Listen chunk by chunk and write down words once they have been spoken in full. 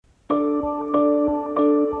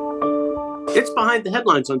It's Behind the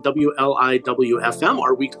Headlines on WLIW-FM,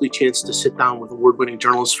 our weekly chance to sit down with award-winning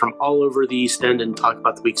journalists from all over the East End and talk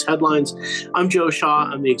about the week's headlines. I'm Joe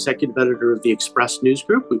Shaw. I'm the executive editor of the Express News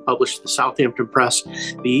Group. We publish the Southampton Press,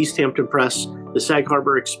 the East Hampton Press, the Sag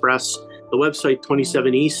Harbor Express, the website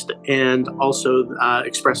 27 East, and also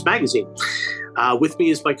Express Magazine. With me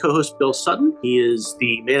is my co-host, Bill Sutton. He is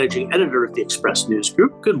the managing editor of the Express News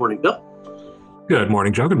Group. Good morning, Bill. Good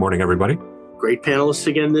morning, Joe. Good morning, everybody. Great panelists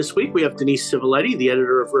again this week. We have Denise Civiletti, the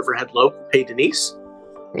editor of Riverhead Local. Hey, Denise.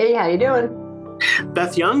 Hey, how you doing?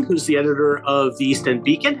 Beth Young, who's the editor of the East End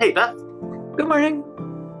Beacon. Hey, Beth. Good morning.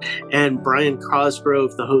 And Brian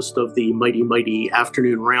Cosgrove, the host of the Mighty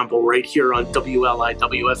Afternoon Ramble right here on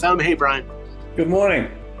WLIW-FM. Hey, Brian. Good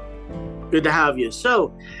morning. Good to have you.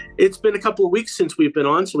 So it's been a couple of weeks since we've been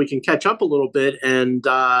on, so we can catch up a little bit. And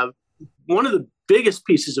one of the biggest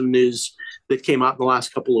pieces of news that came out in the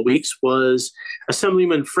last couple of weeks was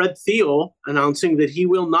Assemblyman Fred Thiele announcing that he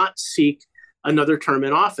will not seek another term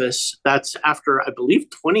in office. That's after, I believe,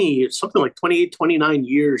 28, 29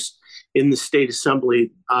 years in the state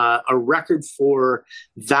assembly, a record for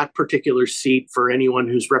that particular seat for anyone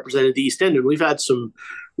who's represented the East End. And we've had some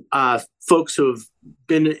folks who have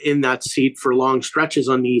been in that seat for long stretches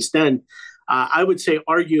on the East End. I would say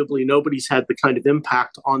arguably nobody's had the kind of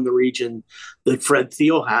impact on the region that Fred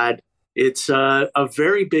Thiele had. It's a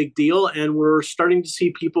very big deal, and we're starting to see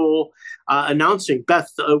people announcing.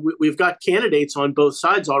 Beth, we've got candidates on both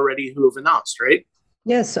sides already who have announced, right?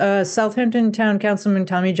 Yes, Southampton Town Councilman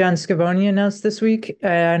Tommy John Scavone announced this week,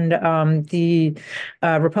 and the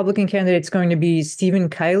Republican candidate's going to be Stephen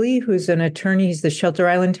Kiley, who's an attorney. He's the Shelter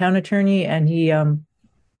Island town attorney, and he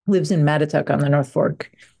lives in Mattituck on the North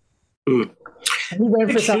Fork. Mm. He ran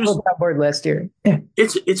for Southfield Town Board last year.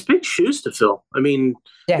 It's big shoes to fill. I mean,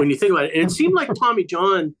 when you think about it, and it seemed like Tommy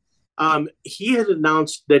John, he had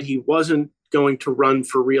announced that he wasn't going to run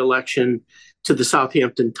for re-election to the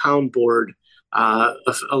Southampton Town Board a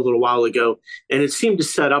little while ago, and it seemed to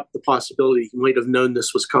set up the possibility he might have known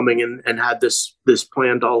this was coming and had this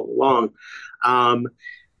planned all along.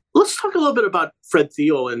 Let's talk a little bit about Fred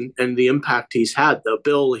Thiele and the impact he's had, though.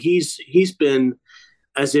 Bill, he's been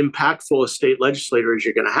as impactful a state legislator as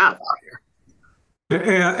you're going to have out here.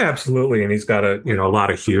 Yeah, absolutely, and he's got a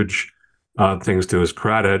lot of huge things to his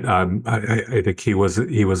credit. I think he was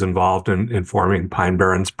involved in forming Pine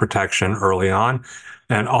Barrens Protection early on,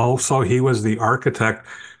 and also he was the architect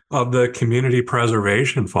of the Community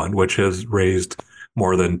Preservation Fund, which has raised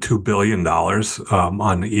more than $2 billion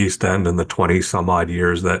on the East End in the 20 some odd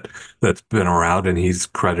years that's been around, and he's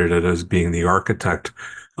credited as being the architect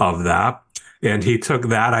of that. And he took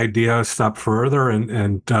that idea a step further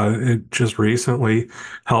and it just recently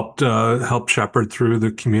helped shepherd through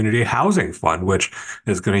the Community Housing Fund, which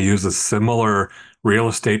is going to use a similar real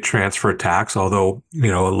estate transfer tax, although a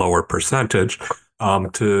lower percentage,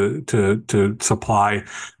 to supply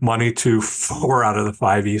money to 4 out of the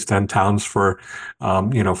 5 East End towns for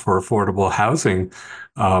affordable housing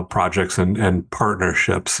projects and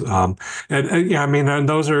partnerships. And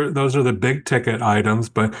those are the big ticket items.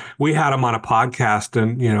 But we had him on a podcast,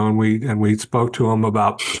 and we spoke to him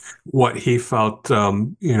about what he felt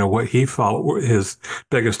his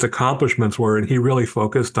biggest accomplishments were, and he really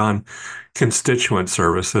focused on constituent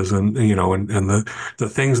services and the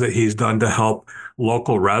things that he's done to help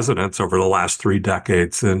local residents over the last 3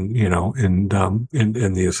 decades in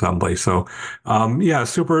the assembly. So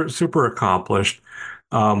super accomplished.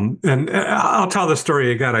 And I'll tell the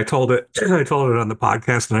story again. I told it on the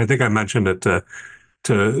podcast, and I think I mentioned it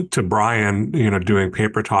to Brian, doing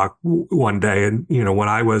Paper Talk one day. And, when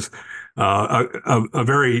I was a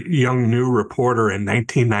very young new reporter in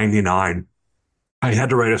 1999, I had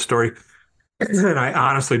to write a story, and I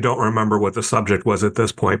honestly don't remember what the subject was at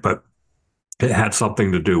this point, but it had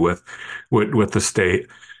something to do with the state.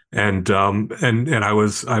 And I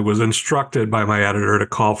was instructed by my editor to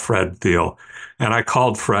call Fred Thiele. And I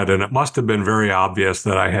called Fred, and it must have been very obvious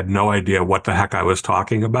that I had no idea what the heck I was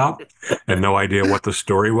talking about and no idea what the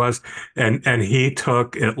story was. And he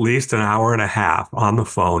took at least an hour and a half on the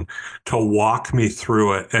phone to walk me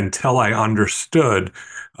through it until I understood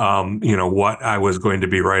what I was going to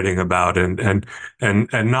be writing about, and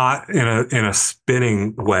not in a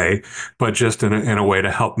spinning way, but just in a way to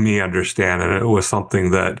help me understand. And it was something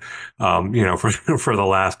that for the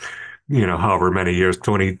last however many years,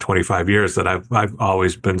 20, 25 years, that I've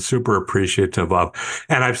always been super appreciative of.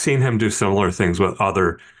 And I've seen him do similar things with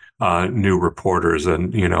other new reporters.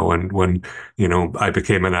 And when I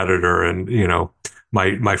became an editor, and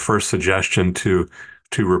my first suggestion to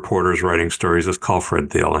reporters writing stories is call Fred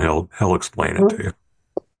Thiele, and he'll explain it to you.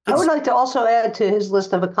 I would like to also add to his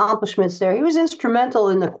list of accomplishments there. He was instrumental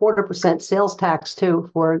in the 0.25% sales tax, too,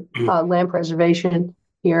 for land preservation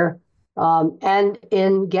here, and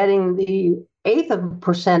in getting the eighth of a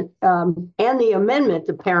percent and the amendment,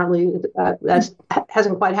 apparently, that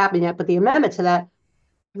hasn't quite happened yet, but the amendment to that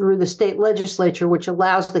through the state legislature, which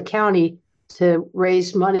allows the county to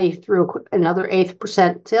raise money through another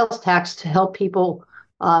 8% sales tax to help people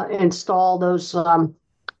install those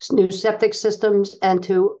new septic systems and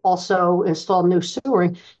to also install new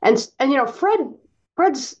sewering. And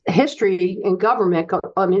Fred's history in government,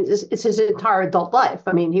 I mean, it's his entire adult life.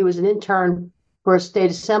 I mean, he was an intern for a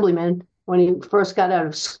state assemblyman when he first got out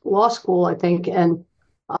of law school, I think, and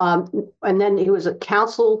then he was a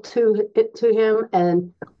counsel to him,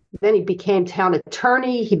 and then he became town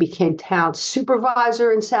attorney. He became town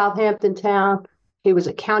supervisor in Southampton Town. He was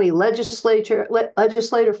a county legislator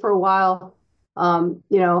for a while.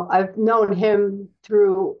 I've known him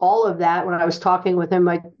through all of that. When I was talking with him,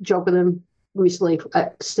 I joked with him recently,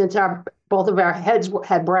 since both of our heads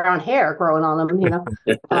had brown hair growing on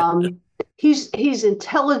them. He's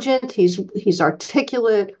intelligent. He's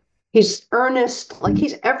articulate. He's earnest. Like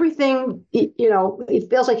he's everything. It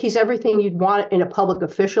feels like he's everything you'd want in a public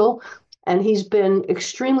official. And he's been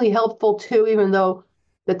extremely helpful too, even though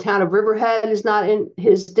the town of Riverhead is not in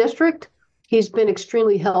his district. He's been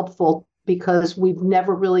extremely helpful because we've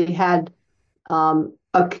never really had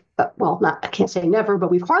I can't say never, but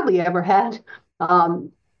we've hardly ever had a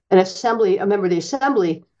member of the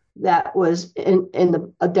assembly that was in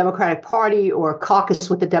a Democratic Party or caucus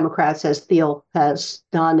with the Democrats, as Thiele has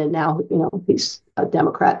done, and now he's a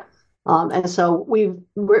Democrat. And so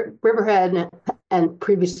Riverhead and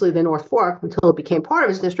previously the North Fork until it became part of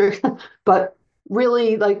his district, but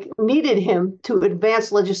really needed him to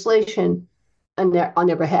advance legislation on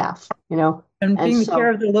their behalf, And being the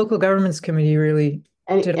chair of the local governments committee really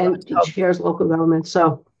and he chairs local government.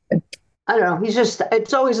 So I don't know.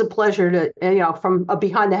 It's always a pleasure to, from a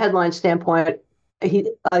behind the headline standpoint,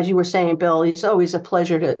 as you were saying, Bill, he's always a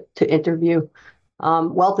pleasure to interview.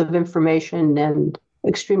 Wealth of information and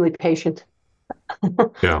extremely patient.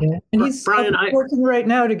 Yeah. And he's Brian, working right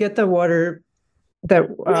now to get the water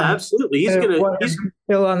absolutely. He's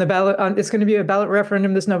bill on the ballot. It's going to be a ballot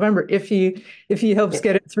referendum this November if he helps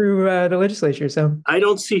get it through the legislature. So I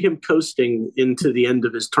don't see him coasting into the end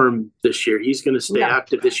of his term this year. He's going to stay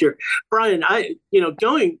active this year. Brian,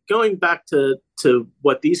 going back to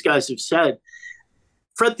what these guys have said,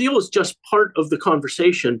 Fred Thiele is just part of the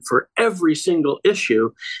conversation for every single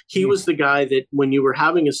issue. He was the guy that when you were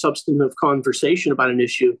having a substantive conversation about an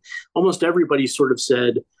issue, almost everybody sort of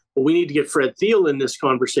said, well, we need to get Fred Thiele in this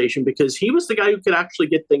conversation because he was the guy who could actually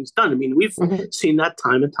get things done. I mean, we've seen that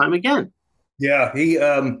time and time again. Yeah,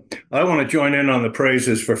 I want to join in on the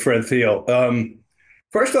praises for Fred Thiele.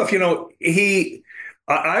 First off,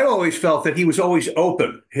 I always felt that he was always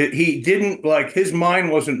open. He didn't his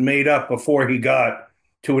mind wasn't made up before he got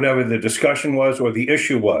to whatever the discussion was or the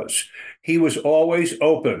issue was. He was always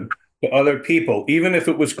open to other people, even if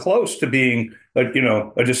it was close to being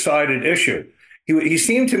a decided issue. He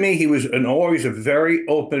seemed to me he was always a very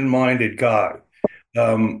open-minded guy,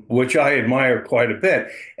 which I admire quite a bit.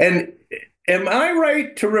 And am I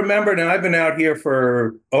right to remember, now I've been out here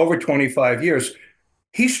for over 25 years,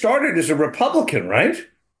 he started as a Republican, right?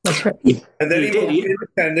 That's right. And then he moved to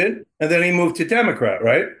independent, and then he moved to Democrat,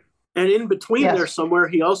 right? And in between there somewhere,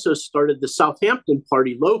 he also started the Southampton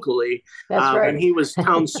Party locally. That's right. When he was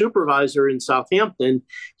town supervisor in Southampton,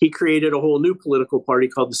 he created a whole new political party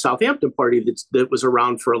called the Southampton Party that was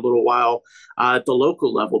around for a little while at the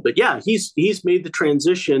local level. But yeah, he's made the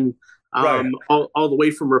transition all the way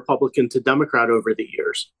from Republican to Democrat over the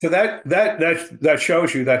years. So that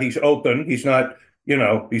shows you that he's open. He's not,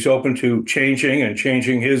 he's open to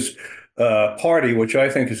changing his party, which I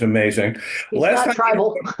think is amazing. He's not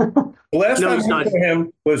tribal. Last time I saw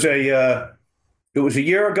him was it was a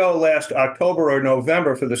year ago, last October or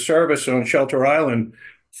November, for the service on Shelter Island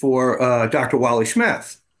for Dr. Wally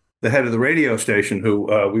Smith, the head of the radio station,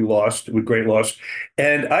 who we lost with great loss.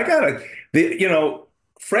 And I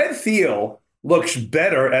Fred Thiele looks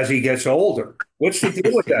better as he gets older. What's the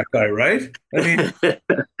deal with that guy, right? I mean,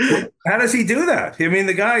 how does he do that? I mean,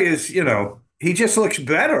 the guy is, he just looks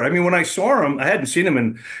better. I mean, when I saw him, I hadn't seen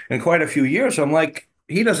him in quite a few years. I'm like,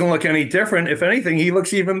 he doesn't look any different. If anything, he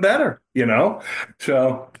looks even better,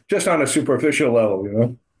 So just on a superficial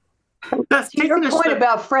level, To your point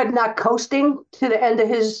about Fred not coasting to the end of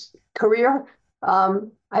his career, I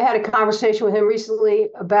had a conversation with him recently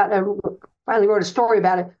about, I finally wrote a story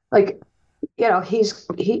about it.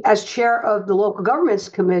 He as chair of the local governments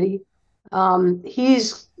committee,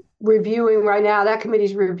 he's reviewing right now. That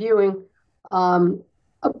committee's reviewing,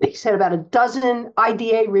 he said, about a dozen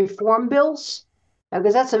IDA reform bills,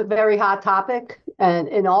 because that's a very hot topic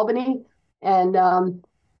in Albany. And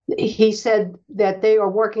he said that they are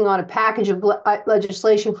working on a package of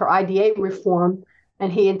legislation for IDA reform,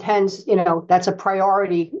 and he intends, that's a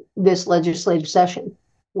priority this legislative session,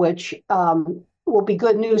 which will be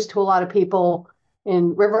good news to a lot of people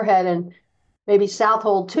in Riverhead and maybe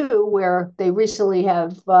Southold too, where they recently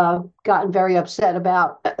have gotten very upset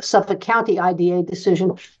about Suffolk County IDA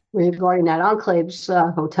decision regarding that Enclaves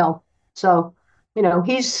hotel. So,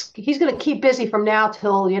 he's going to keep busy from now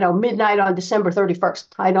till, midnight on December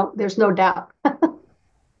 31st. There's no doubt.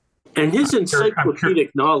 And his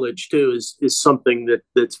encyclopedic knowledge too is something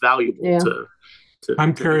that's valuable to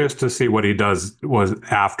I'm curious to see what he does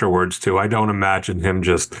afterwards too. I don't imagine him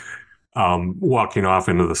just walking off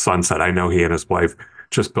into the sunset. I know he and his wife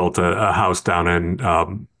just built a house down in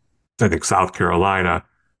I think South Carolina.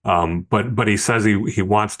 But he says he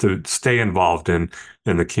wants to stay involved in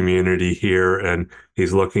the community here, and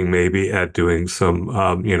he's looking maybe at doing some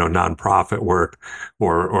nonprofit work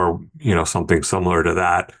or something similar to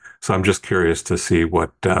that. So I'm just curious to see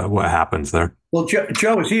what happens there. Well,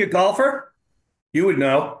 Joe, is he a golfer? You would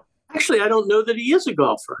know. Actually, I don't know that he is a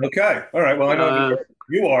golfer. Okay, all right. Well, I know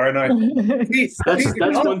you are, and that's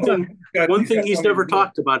one thing. One thing he's never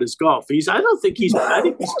talked about is golf. I think he's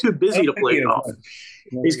too busy to play golf.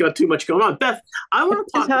 He's got too much going on. Beth, I want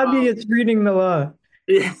to talk about... His hobby is reading the law.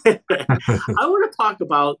 I want to talk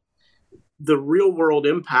about the real world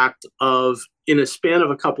impact of, in a span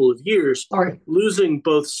of a couple of years, losing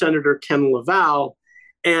both Senator Ken LaValle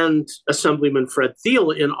and Assemblyman Fred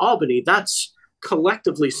Thiele in Albany. That's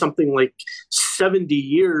collectively something like 70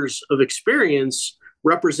 years of experience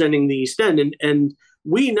representing the East End. And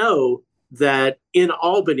we know that in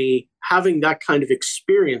Albany, having that kind of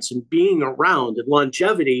experience and being around and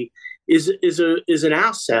longevity is an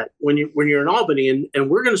asset when you're in Albany. And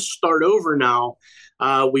we're going to start over now.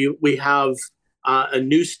 We have a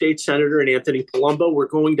new state senator in Anthony Palumbo. We're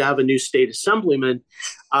going to have a new state assemblyman.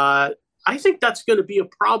 I think that's going to be a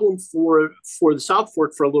problem for the South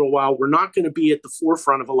Fork for a little while. We're not going to be at the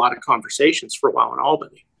forefront of a lot of conversations for a while in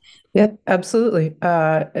Albany. Yeah, absolutely.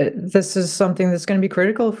 This is something that's going to be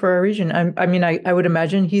critical for our region. I would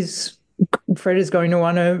imagine Fred is going to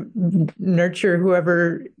want to nurture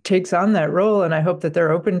whoever takes on that role, and I hope that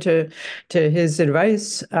they're open to his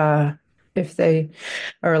advice if they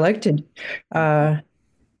are elected. I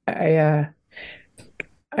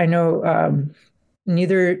know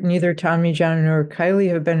neither Tommy John nor Kylie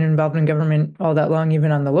have been involved in government all that long,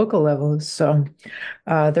 even on the local level. So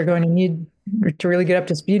they're going to need to really get up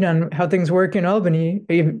to speed on how things work in Albany.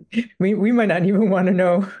 We might not even want to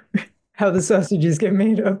know how the sausages get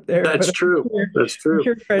made up there. That's true. That's true.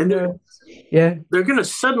 Sure Fred knows. Yeah, they're going to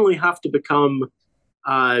suddenly have to become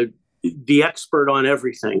the expert on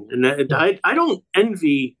everything, and I don't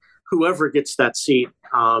envy whoever gets that seat.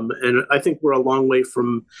 And I think we're a long way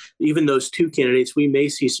from even those two candidates. We may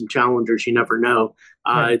see some challengers. You never know.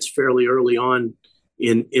 Right. It's fairly early on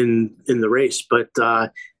in the race, but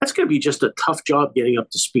that's going to be just a tough job getting up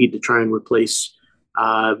to speed to try and replace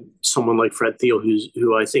someone like Fred Thiele,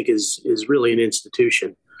 who I think is really an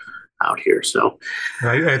institution out here. So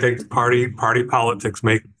I think party politics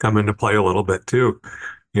may come into play a little bit too.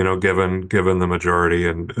 Given the majority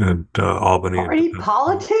and Albany. Party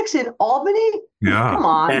politics in Albany? Yeah. Come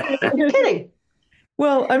on. You're kidding.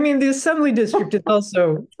 Well, the Assembly District is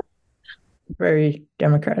also very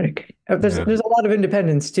Democratic. There's a lot of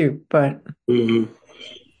independents too, but... Mm-hmm.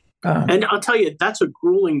 And I'll tell you, that's a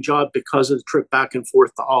grueling job because of the trip back and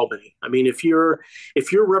forth to Albany. If you're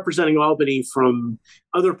representing Albany from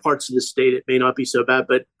other parts of the state, it may not be so bad,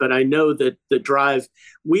 but I know that the drive,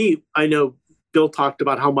 I know Bill talked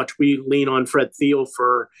about how much we lean on Fred Thiele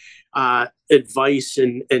for advice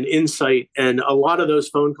and insight. And a lot of those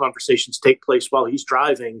phone conversations take place while he's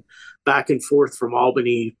driving back and forth from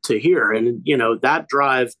Albany to here. And, that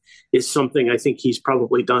drive is something I think he's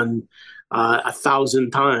probably done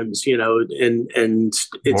 1,000 times, and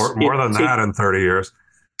it's more than that in 30 years.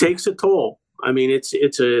 Takes a toll.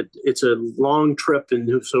 It's a long trip.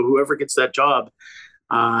 And so whoever gets that job,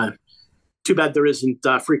 too bad there isn't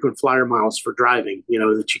frequent flyer miles for driving,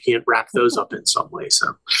 that you can't rack those up in some way.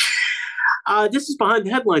 So this is Behind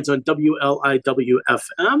the Headlines on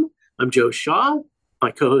WLIW-FM. I'm Joe Shaw. My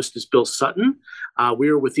co-host is Bill Sutton. We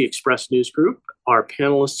are with the Express News Group. Our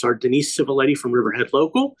panelists are Denise Civiletti from Riverhead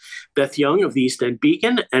Local, Beth Young of the East End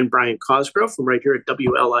Beacon, and Brian Cosgrove from right here at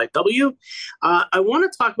WLIW. I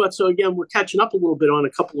want to talk about, so again, we're catching up a little bit on a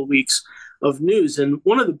couple of weeks of news. And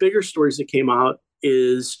one of the bigger stories that came out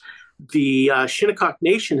is the Shinnecock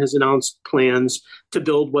Nation has announced plans to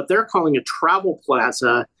build what they're calling a travel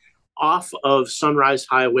plaza off of Sunrise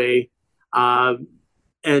Highway, and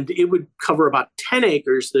it would cover about 10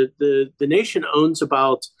 acres. The nation owns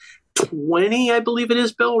about 20, I believe it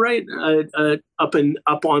is, Bill, right? Up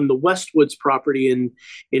on the Westwoods property in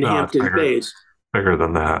Hampton Bays. Bigger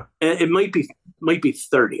than that. It might be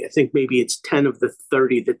 30. I think maybe it's 10 of the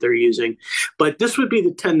 30 that they're using. But this would be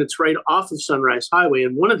the 10 that's right off of Sunrise Highway.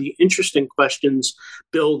 And one of the interesting questions,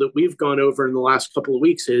 Bill, that we've gone over in the last couple of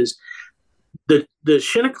weeks is the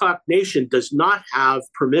Shinnecock Nation does not have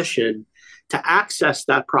permission to access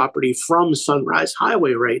that property from Sunrise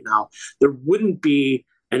Highway right now. There wouldn't be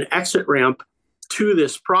an exit ramp to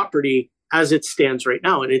this property as it stands right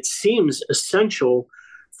now. And it seems essential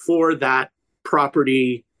for that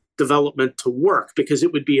property development to work because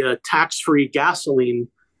it would be a tax-free gasoline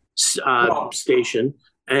station,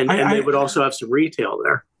 and they would also have some retail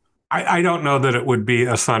there. I don't know that it would be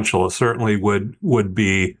essential. It certainly would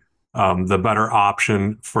be the better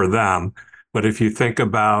option for them. But if you think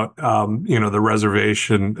about the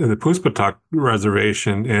reservation, the Puspatuck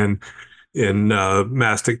Reservation in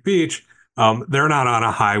Mastic Beach, they're not on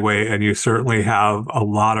a highway, and you certainly have a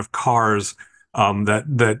lot of cars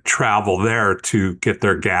that travel there to get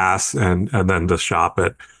their gas and then to shop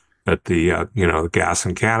at the gas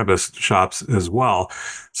and cannabis shops as well.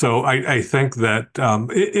 So I think that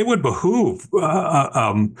it would behoove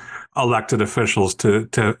elected officials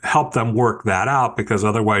to help them work that out, because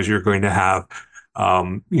otherwise you're going to have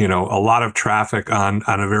a lot of traffic on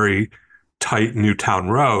a very tight Newtown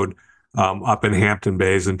Road up in Hampton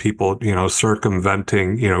Bays, and people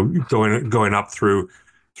circumventing, going up through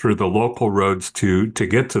the local roads to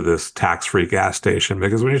get to this tax-free gas station.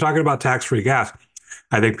 Because when you're talking about tax-free gas,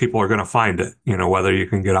 I think people are going to find it, whether you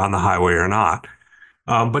can get on the highway or not.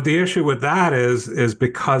 But the issue with that is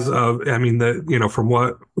because of,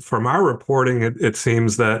 from our reporting, it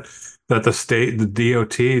seems that the state, the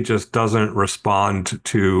DOT, just doesn't respond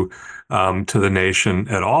to the nation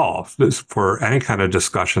at all for any kind of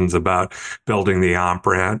discussions about building the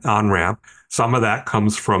on-ramp. Some of that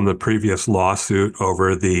comes from the previous lawsuit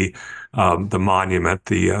over the monument,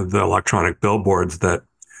 the electronic billboards that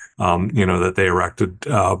that they erected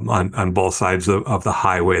on both sides of the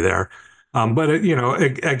highway there. But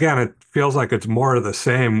again, it feels like it's more of the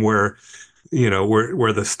same, where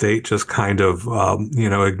the state just kind of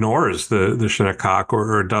ignores the Shinnecock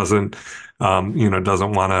or doesn't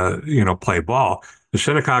want to play ball. The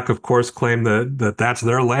Shinnecock, of course, claim that that's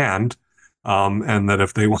their land. And that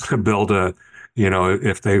if they want to build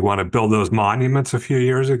if they want to build those monuments a few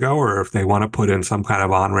years ago, or if they want to put in some kind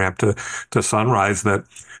of on-ramp to Sunrise, that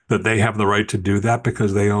they have the right to do that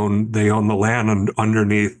because they own the land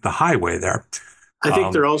underneath the highway there. I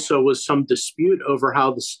think there also was some dispute over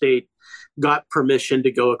how the state got permission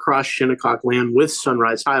to go across Shinnecock land with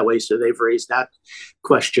Sunrise Highway. So they've raised that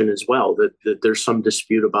question as well, that there's some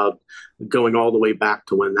dispute about going all the way back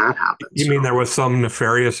to when that happened. You mean there was some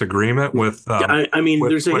nefarious agreement with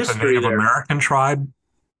there's a history Native there. American tribe?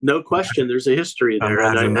 No question. There's a history there.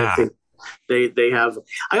 And I think they have.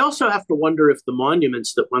 I also have to wonder if the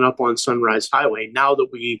monuments that went up on Sunrise Highway, now that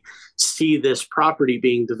we see this property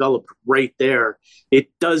being developed right there, it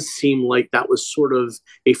does seem like that was sort of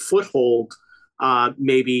a foothold,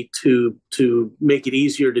 maybe to make it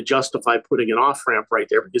easier to justify putting an off ramp right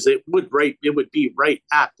there, because it would be right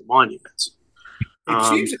at the monuments. It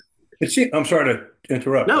seems. I'm sorry to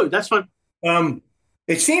interrupt. No, that's fine.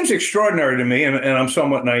 It seems extraordinary to me, and I'm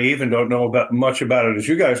somewhat naive and don't know much about it as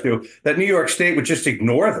you guys do, that New York State would just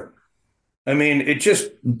ignore them. I mean,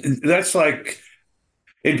 that's like,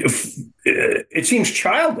 it seems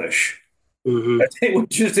childish. Mm-hmm. That they would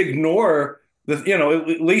just ignore at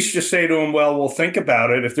least just say to them, well, we'll think about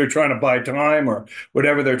it if they're trying to buy time or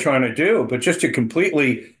whatever they're trying to do. But just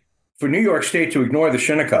for New York State to ignore the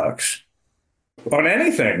Shinnecocks on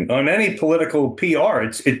anything, on any political PR,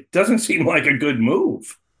 it doesn't seem like a good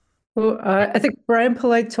move. Well, I think Brian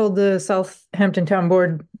Polite told the Southampton Town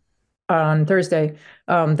Board on Thursday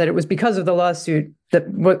that it was because of the lawsuit that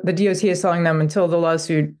what the DOT is telling them until the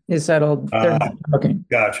lawsuit is settled, they're not looking.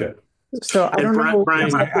 Gotcha. So I don't know where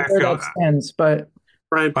that stands, but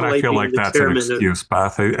Brian But I feel like that's an excuse,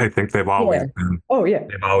 Beth. I think they've always been. Oh yeah,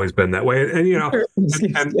 they've always been that way.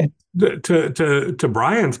 And to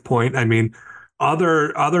Brian's point, I mean,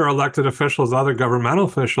 other elected officials, other governmental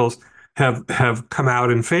officials have come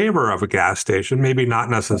out in favor of a gas station. Maybe not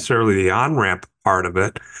necessarily the on-ramp part of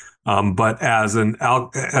it, but as an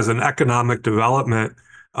economic development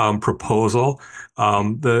proposal,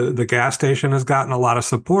 the gas station has gotten a lot of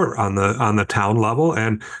support on the town level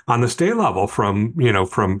and on the state level from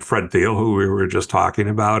Fred Thiele, who we were just talking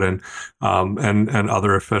about, and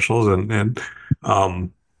other officials, and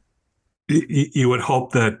you would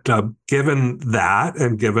hope that given that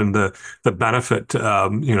and given the benefit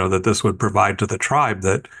that this would provide to the tribe,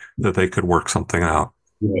 that they could work something out.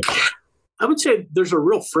 I would say there's a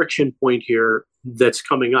real friction point here that's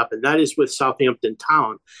coming up, and that is with Southampton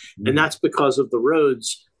Town. And that's because of the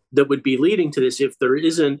roads that would be leading to this. If there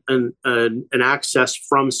isn't an access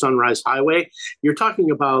from Sunrise Highway, you're talking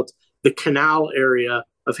about the canal area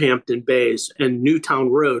of Hampton Bays and Newtown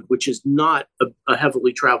Road, which is not a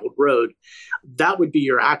heavily traveled road. That would be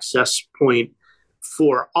your access point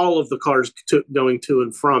for all of the cars going to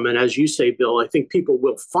and from. And as you say, Bill, I think people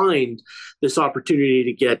will find this opportunity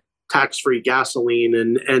to get tax-free gasoline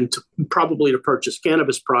and probably to purchase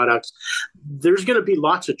cannabis products. There's going to be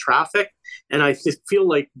lots of traffic. And I feel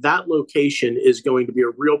like that location is going to be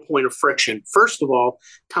a real point of friction. First of all,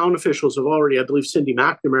 town officials have already, I believe Cindy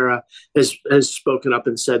McNamara has spoken up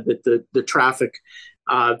and said that the traffic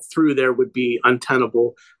through there would be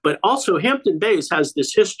untenable. But also Hampton Bays has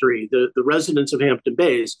this history. The residents of Hampton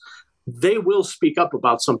Bays, they will speak up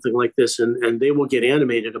about something like this and they will get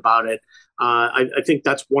animated about it. I think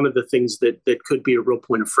that's one of the things that could be a real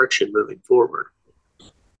point of friction moving forward.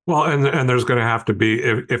 Well, and there's going to have to be,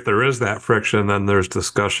 if there is that friction, then there's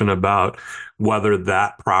discussion about whether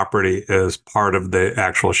that property is part of the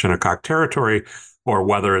actual Shinnecock territory or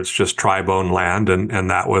whether it's just tribe-owned land. And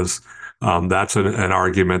that was that's an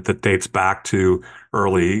argument that dates back to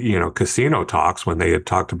early, casino talks when they had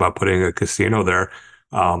talked about putting a casino there.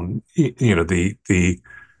 I don't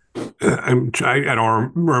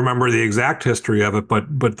remember the exact history of it,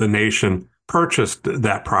 but the nation purchased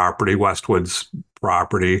that property, Westwood's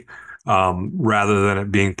property, rather than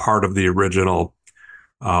it being part of the original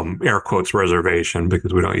air quotes reservation,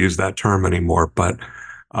 because we don't use that term anymore. But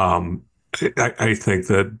I think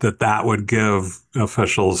that would give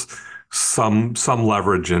officials some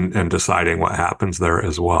leverage in deciding what happens there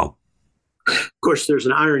as well. Of course, there's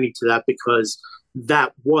an irony to that because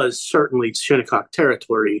that was certainly Shinnecock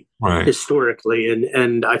territory historically.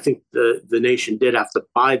 And I think the nation did have to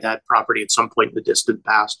buy that property at some point in the distant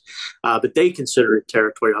past. But they consider it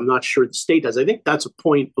territory. I'm not sure the state does. I think that's a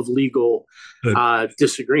point of legal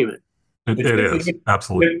disagreement. It is,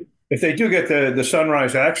 absolutely. If they do get the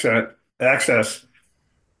Sunrise access,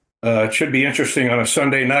 it should be interesting on a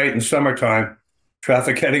Sunday night in summertime,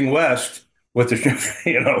 traffic heading west, what that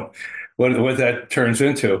turns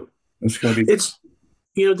into. It's going to be.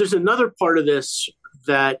 There's another part of this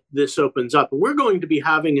that this opens up. We're going to be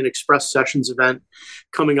having an Express Sessions event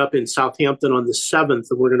coming up in Southampton on the 7th,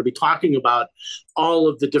 and we're going to be talking about all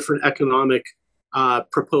of the different economic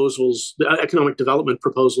proposals, the economic development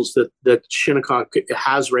proposals that Shinnecock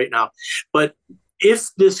has right now. But if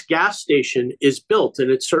this gas station is built,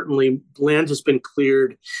 and it's certainly land has been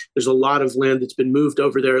cleared, there's a lot of land that's been moved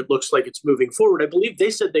over there. It looks like it's moving forward. I believe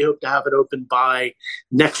they said they hope to have it open by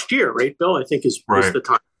next year, right, Bill? I think is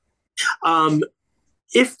the time.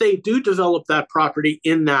 If they do develop that property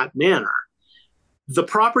in that manner, the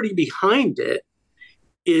property behind it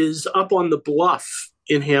is up on the bluff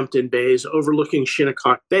in Hampton Bays overlooking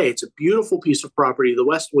Shinnecock Bay. It's a beautiful piece of property, the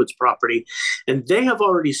Westwoods property. And they have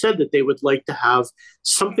already said that they would like to have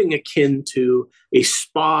something akin to a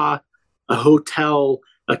spa, a hotel,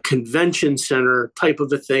 a convention center type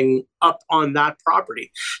of a thing up on that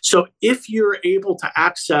property. So if you're able to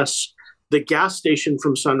access the gas station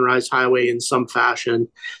from Sunrise Highway in some fashion,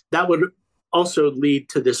 that would also lead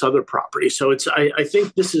to this other property. So I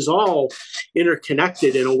think this is all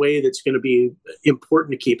interconnected in a way that's going to be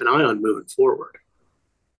important to keep an eye on moving forward.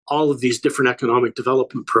 All of these different economic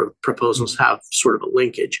development proposals have sort of a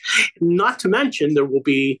linkage. Not to mention, there will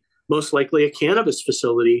be most likely a cannabis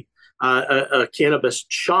facility, a cannabis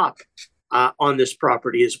shop on this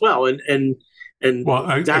property as well. And well,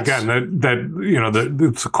 again,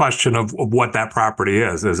 it's a question of what that property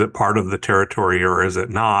is. Is it part of the territory or is it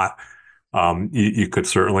not? You could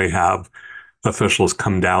certainly have officials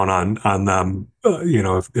come down on them,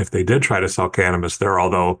 if they did try to sell cannabis there,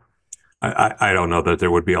 although I don't know that there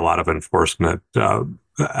would be a lot of enforcement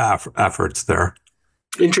efforts there.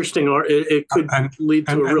 Interesting, or it could lead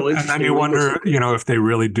to a real interesting. And then you wonder, if they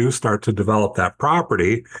really do start to develop that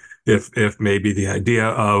property, if maybe the idea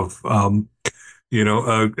of, a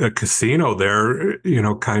casino there,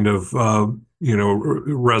 kind of,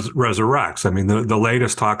 resurrects. I mean, the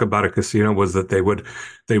latest talk about a casino was that they would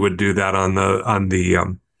do that on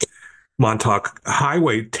the Montauk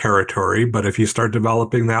Highway territory, but if you start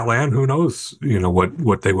developing that land, who knows,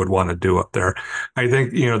 what they would want to do up there. I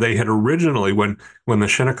think, they had originally, when the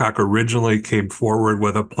Shinnecock originally came forward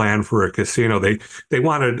with a plan for a casino, they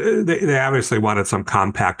obviously wanted some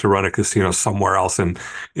compact to run a casino somewhere else in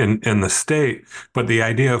the state, but the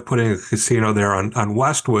idea of putting a casino there on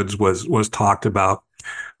Westwoods was talked about.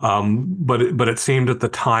 But it seemed at the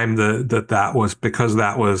time that was because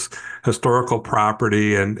that was historical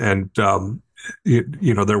property, and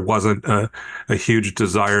there wasn't a huge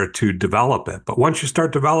desire to develop it. But once you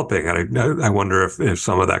start developing it, I wonder if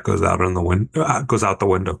some of that goes out the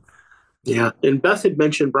window. Yeah, and Beth had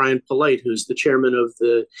mentioned Brian Polite, who's the chairman of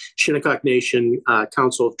the Shinnecock Nation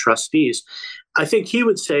Council of Trustees. I think he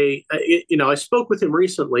would say, I spoke with him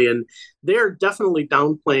recently, and they're definitely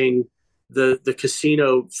downplaying the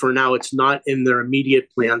casino for now. It's not in their immediate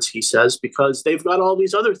plans, he says, because they've got all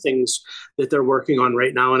these other things that they're working on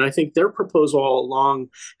right now. And I think their proposal all along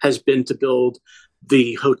has been to build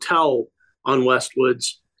the hotel on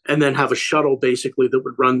Westwoods and then have a shuttle basically that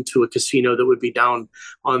would run to a casino that would be down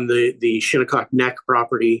on the Shinnecock Neck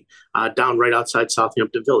property, down right outside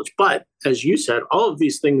Southampton Village. But as you said, all of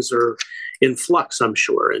these things are in flux, I'm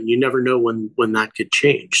sure, and you never know when that could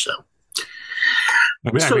change. So.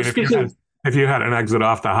 If you had an exit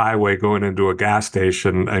off the highway going into a gas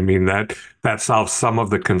station, that solves some of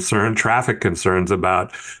the traffic concerns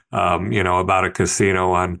about a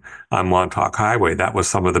casino on Montauk Highway. That was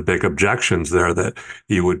some of the big objections there, that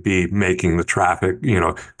you would be making the traffic.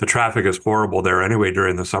 The traffic is horrible there anyway.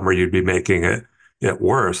 During the summer, you'd be making it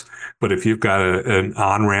worse. But if you've got an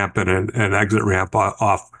on ramp and an exit ramp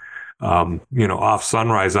off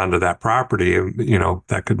Sunrise onto that property,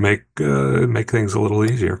 that could make things a little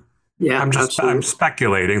easier. Yeah, I'm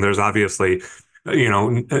speculating. There's obviously,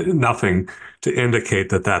 nothing to indicate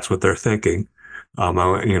that that's what they're thinking.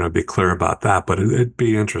 Be clear about that, but it'd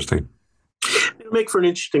be interesting. It'll make for an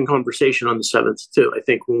interesting conversation on the 7th too. I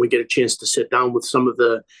think when we get a chance to sit down with some of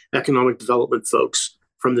the economic development folks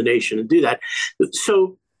from the nation and do that.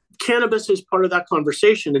 So cannabis is part of that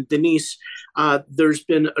conversation. And Denise, there's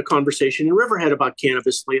been a conversation in Riverhead about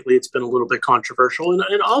cannabis lately. It's been a little bit controversial.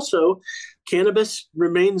 And also, cannabis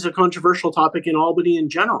remains a controversial topic in Albany in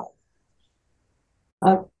general.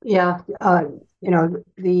 The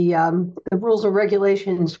rules and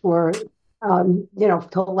regulations for, to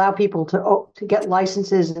allow people to get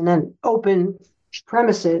licenses and then open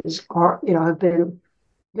premises have been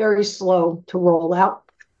very slow to roll out.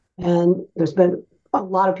 And there's been a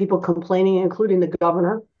lot of people complaining, including the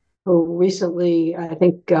governor, who recently, I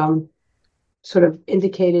think, sort of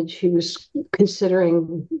indicated she was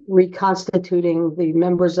considering reconstituting the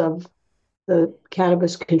members of the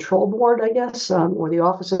Cannabis Control Board, I guess, or the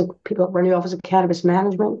office of people that run the Office of Cannabis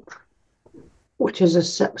Management, which is a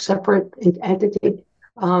separate entity.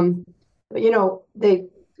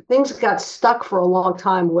 Things got stuck for a long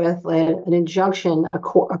time with an injunction, a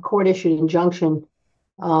court-issued injunction,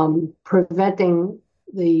 preventing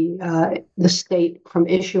the state from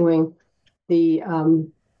issuing the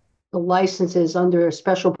licenses under a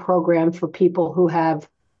special program for people who have,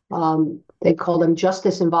 they call them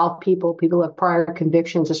justice-involved people who have prior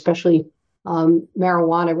convictions, especially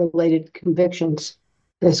marijuana-related convictions.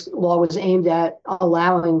 This law was aimed at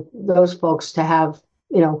allowing those folks to have,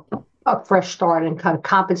 a fresh start and kind of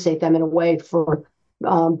compensate them in a way for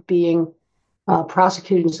being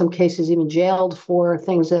prosecuted, in some cases even jailed for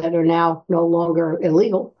things that are now no longer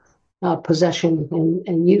illegal, possession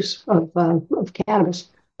and use of cannabis.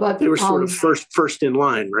 But they were sort of first in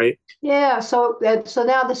line, right? Yeah. So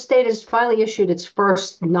now the state has finally issued its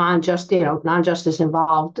first non-justice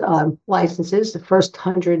involved licenses. The first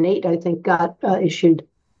 108, I think, got issued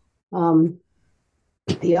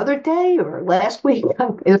the other day or last week.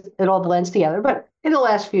 It all blends together, but in the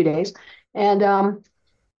last few days, and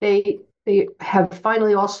they have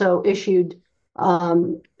finally also issued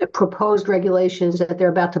proposed regulations that they're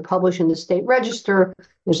about to publish in the state register.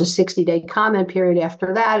 There's a 60-day comment period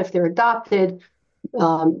after that. If they're adopted,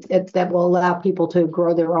 that will allow people to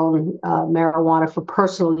grow their own marijuana for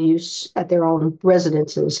personal use at their own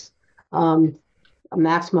residences. A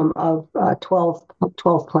maximum of 12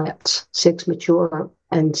 plants, 6 mature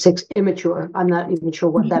and 6 immature. I'm not even sure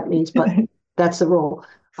what that means, but that's the rule.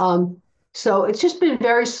 So it's just been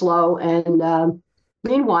very slow. And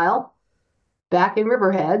meanwhile, back in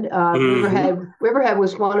Riverhead, Riverhead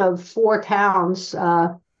was one of 4 towns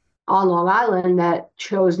on Long Island that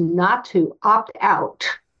chose not to opt out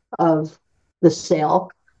of the sale.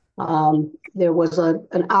 There was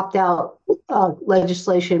an opt-out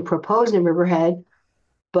legislation proposed in Riverhead,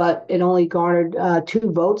 but it only garnered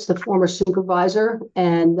 2 votes, the former supervisor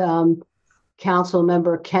and council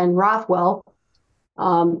member Ken Rothwell.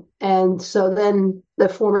 And so then the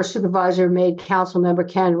former supervisor made council member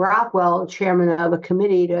Ken Rothwell chairman of a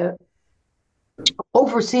committee to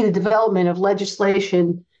oversee the development of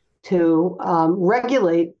legislation to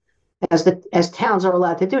regulate, as towns are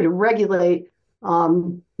allowed to do, to regulate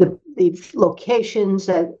the locations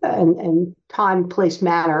and time, place,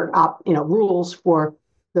 manner, rules for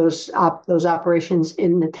those operations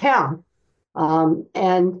in the town.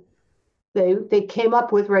 And they came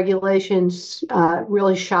up with regulations,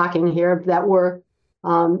 really shocking here, that were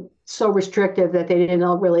so restrictive that they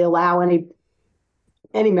didn't really allow any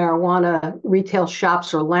marijuana retail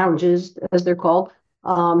shops or lounges, as they're called,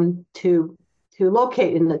 to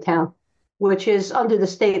locate in the town, which is under the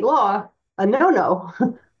state law a no-no.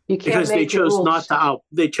 You can't because they chose not to opt.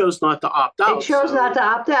 They chose not to opt out. They chose not to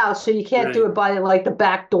opt out, so you can't do it by like the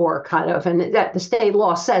back door, kind of. And that the state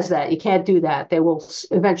law says that you can't do that. They will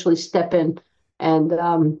eventually step in, and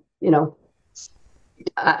I'm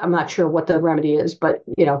not sure what the remedy is, but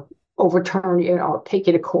overturn, take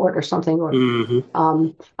you to court or something. Or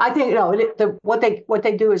I think what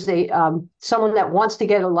they do is they someone that wants to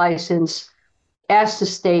get a license asks the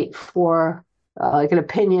state for like an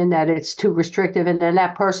opinion that it's too restrictive, and then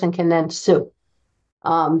that person can then sue.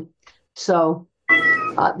 So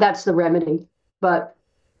that's the remedy. But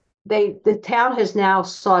the town has now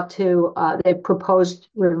sought to, they proposed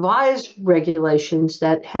revised regulations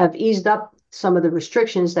that have eased up some of the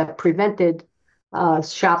restrictions that prevented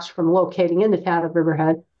shops from locating in the town of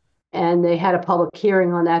Riverhead. And they had a public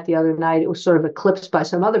hearing on that the other night. It was sort of eclipsed by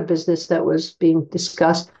some other business that was being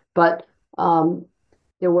discussed. But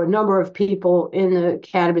there were a number of people in the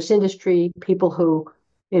cannabis industry, people who,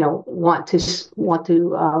 want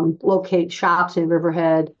to locate shops in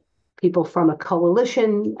Riverhead, people from a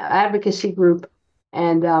coalition advocacy group,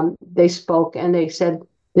 and they spoke and they said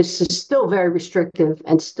this is still very restrictive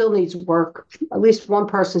and still needs work. At least one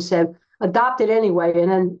person said, adopt it anyway,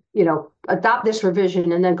 and then adopt this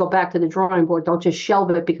revision and then go back to the drawing board. Don't just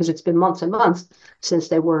shelve it because it's been months and months since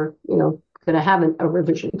they were going to have a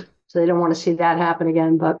revision. So they don't want to see that happen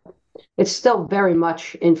again, but it's still very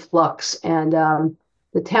much in flux. And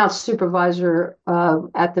the town supervisor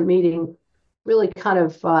at the meeting really kind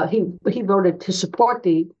of he voted to support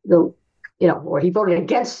or he voted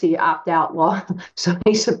against the opt-out law. So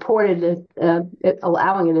he supported it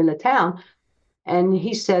allowing it in the town. And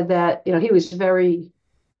he said that he was very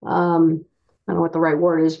I don't know what the right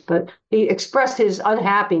word is, but he expressed his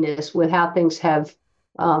unhappiness with how things have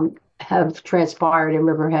transpired in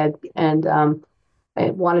Riverhead, and I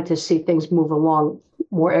wanted to see things move along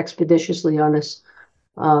more expeditiously on this.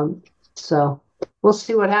 So we'll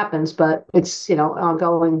see what happens, but it's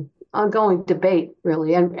ongoing debate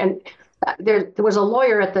really. And there was a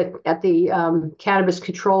lawyer at the Cannabis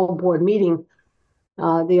Control Board meeting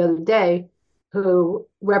the other day who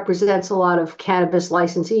represents a lot of cannabis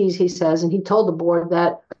licensees, he says, and he told the board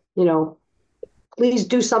that please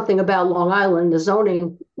do something about Long Island. The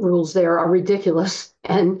zoning rules there are ridiculous,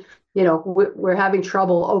 and we're having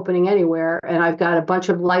trouble opening anywhere. And I've got a bunch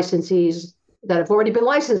of licensees that have already been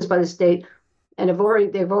licensed by the state, and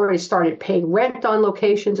they've already started paying rent on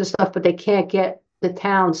locations and stuff, but they can't get the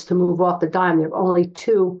towns to move off the dime. There are only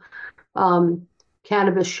 2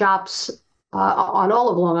 cannabis shops on all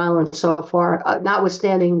of Long Island so far,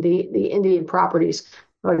 notwithstanding the Indian properties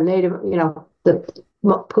or the native, the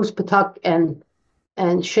Poospatuck and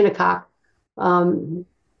Shinnecock,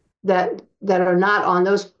 that are not on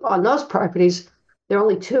those properties. There are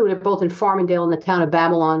only 2. They're both in Farmingdale and the town of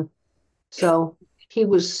Babylon. So he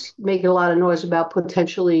was making a lot of noise about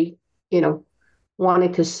potentially,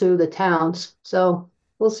 wanting to sue the towns. So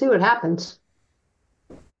we'll see what happens.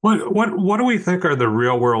 What do we think are the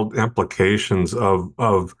real world implications of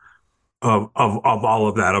all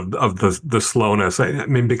of that, of the slowness? I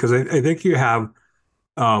mean, because I think you have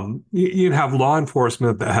law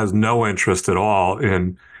enforcement that has no interest at all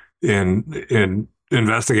in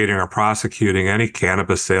investigating or prosecuting any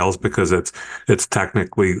cannabis sales because it's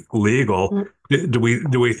technically legal. Do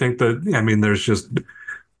we think that? I mean, there's just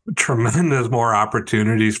tremendous more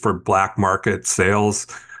opportunities for black market sales.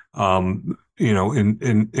 In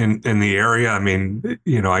the area. I mean,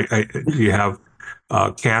 you have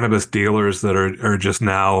cannabis dealers that are just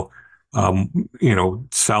now,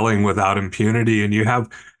 selling without impunity, and you have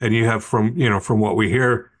from what we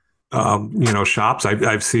hear, shops.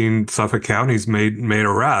 I've seen Suffolk County's made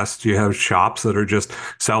arrests. You have shops that are just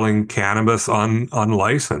selling cannabis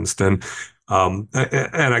unlicensed, and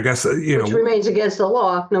I guess which remains against the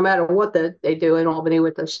law, no matter what they do in Albany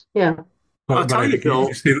with this. Yeah. But I think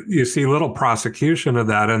you see little prosecution of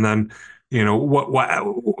that, and then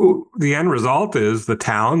what the end result is the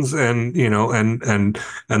towns and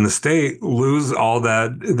the state lose all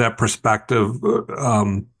that prospective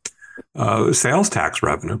sales tax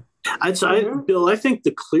revenue. Bill, I think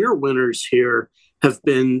the clear winners here have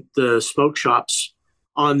been the smoke shops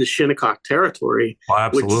on the Shinnecock territory. Well,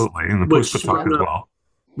 absolutely, and the Puspatuck as well.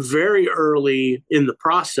 Very early in the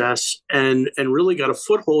process and really got a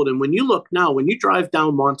foothold. And when you look now, when you drive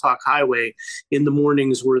down Montauk Highway in the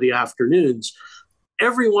mornings or the afternoons,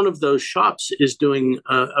 every one of those shops is doing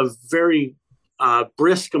a very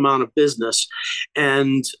brisk amount of business.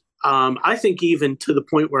 And I think even to the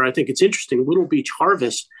point where I think it's interesting, Little Beach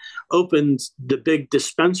Harvest opened the big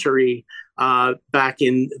dispensary back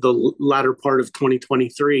in the latter part of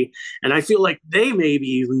 2023. And I feel like they maybe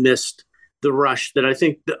even missed the rush that I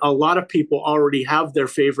think that a lot of people already have their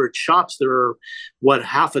favorite shops. There are,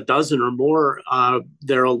 half a dozen or more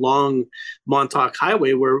there along Montauk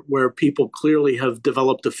Highway where people clearly have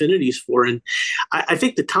developed affinities for. And I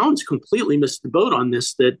think the town's completely missed the boat on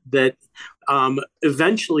this, that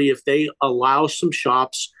eventually if they allow some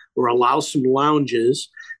shops or allow some lounges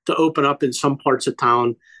to open up in some parts of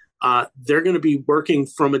town, they're going to be working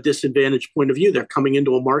from a disadvantaged point of view. They're coming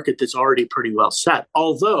into a market that's already pretty well set.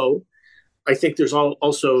 Although I think there's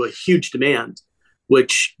also a huge demand,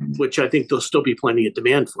 which I think there'll still be plenty of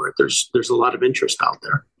demand for it. There's a lot of interest out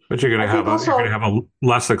there. But you're going to have a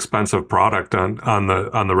less expensive product on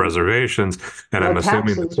the reservations, and I'm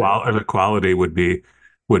assuming the quality would be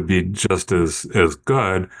just as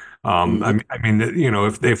good. I mean,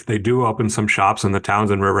 if they do open some shops in the towns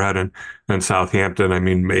in Riverhead and Southampton, I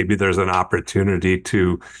mean, maybe there's an opportunity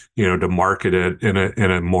to market it in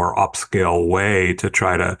a more upscale way to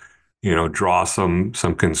try to draw some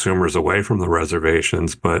consumers away from the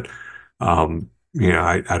reservations. But I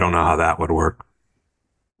don't know how that would work.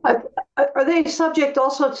 Are they subject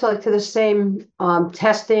also to the same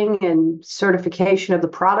testing and certification of the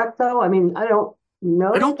product, though? I mean, I don't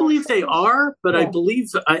know. I don't believe they are, but I believe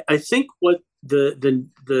I think what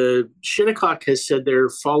the Shinnecock has said, they're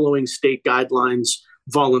following state guidelines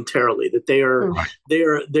voluntarily, that they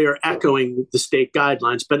are echoing the state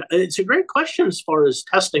guidelines. But it's a great question as far as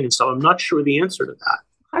testing and stuff. I'm not sure the answer to that.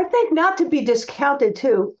 I think not to be discounted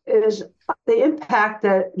too is the impact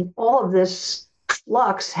that all of this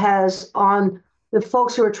flux has on the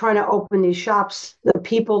folks who are trying to open these shops, the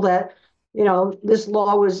people that this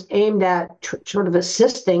law was aimed at sort of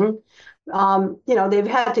assisting. They've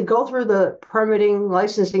had to go through the permitting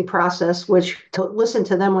licensing process, which to listen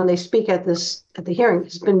to them when they speak at the hearing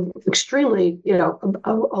has been extremely,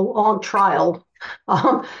 a long trial.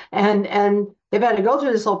 And they've had to go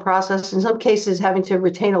through this whole process, in some cases having to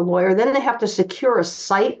retain a lawyer. Then they have to secure a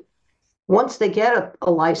site once they get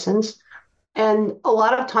a license. And a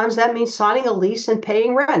lot of times that means signing a lease and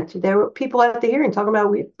paying rent. There were people at the hearing talking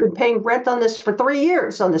about, we've been paying rent on this for 3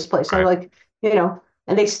 years on this place. I'm like,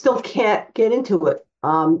 and they still can't get into it.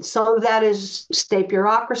 Some of that is state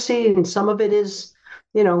bureaucracy, and some of it is,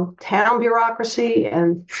 town bureaucracy.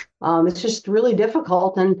 And it's just really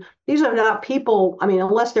difficult. And these are not people, I mean,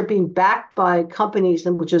 unless they're being backed by companies,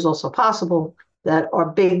 and which is also possible, that are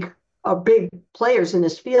big players in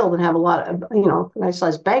this field and have a lot of, nice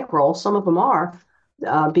sized bankroll. Some of them are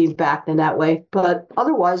being backed in that way. But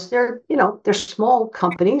otherwise, they're small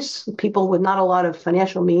companies, people with not a lot of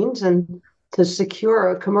financial means, and to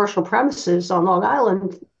secure commercial premises on Long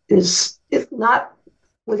Island is not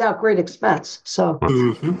without great expense. So I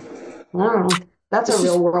don't know. That's a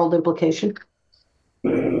real world implication.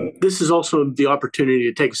 This is also the opportunity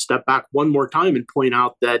to take a step back one more time and point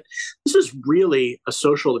out that this is really a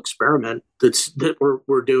social experiment that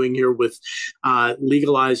we're doing here with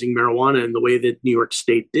legalizing marijuana in the way that New York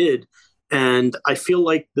State did. And I feel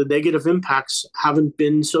like the negative impacts haven't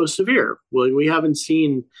been so severe. Well, we haven't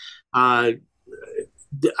seen. I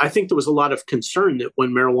think there was a lot of concern that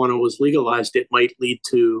when marijuana was legalized, it might lead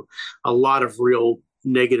to a lot of real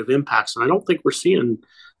negative impacts. And I don't think we're seeing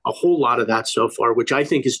a whole lot of that so far, which I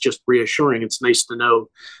think is just reassuring. It's nice to know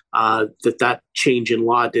that change in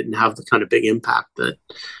law didn't have the kind of big impact that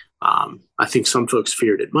I think some folks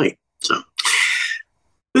feared it might. So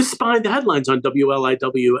this is Behind the Headlines on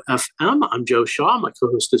WLIW-FM. I'm Joe Shaw. My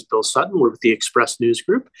co-host is Bill Sutton. We're with the Express News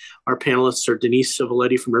Group. Our panelists are Denise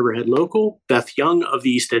Civiletti from Riverhead Local, Beth Young of the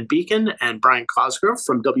East End Beacon, and Brian Cosgrove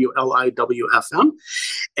from WLIW-FM.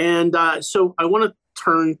 And so I want to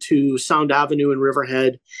turn to Sound Avenue in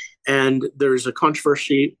Riverhead. And there's a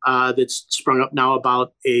controversy that's sprung up now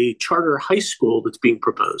about a charter high school that's being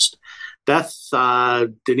proposed. Beth,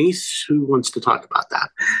 Denise, who wants to talk about that?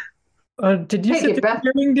 Did you sit through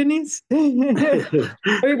the hearing, Denise?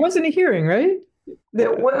 It wasn't a hearing, right? No,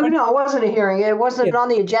 it wasn't a hearing. It wasn't on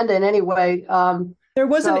the agenda in any way. There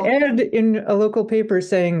was an so- ad in a local paper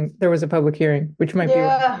saying there was a public hearing, which might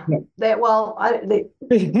Yeah, be.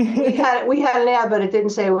 we had an ad, but it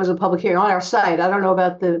didn't say it was a public hearing on our site. I don't know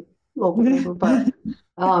about the local paper, but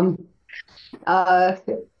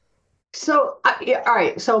yeah, all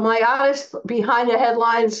right. So my honest behind the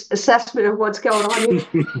headlines assessment of what's going on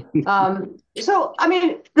here. So I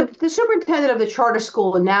mean, the superintendent of the charter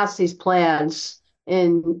school announced these plans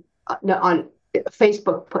on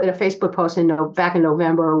Facebook in a Facebook post back in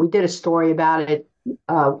November. We did a story about it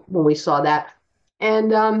when we saw that,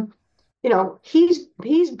 and he's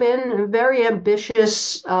been a very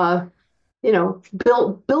ambitious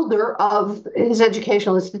builder of his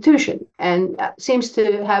educational institution, and seems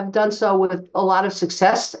to have done so with a lot of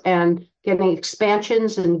success and getting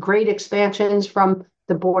expansions and great expansions from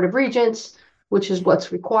the Board of Regents, which is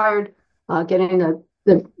what's required, getting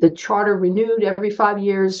the charter renewed every 5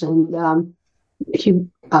 years, and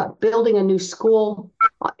building a new school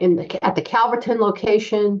at the Calverton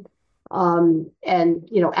location, and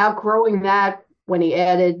outgrowing that when he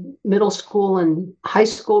added middle school and high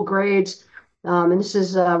school grades. And this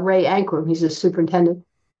is Ray Ankrum. He's the superintendent.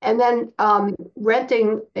 And then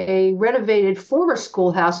renting a renovated former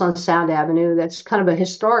schoolhouse on Sound Avenue. That's kind of a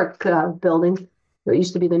historic building. It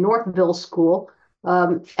used to be the Northville School.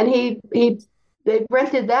 And they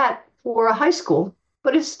rented that for a high school,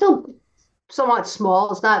 but it's still somewhat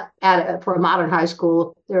small. It's not for a modern high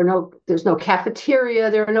school. There's no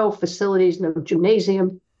cafeteria. There are no facilities, no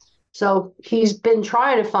gymnasium. So he's been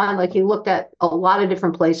trying to find, he looked at a lot of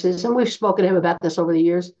different places, and we've spoken to him about this over the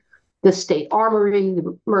years. The State Armory,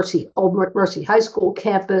 the Old Mercy High School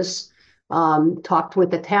campus, talked with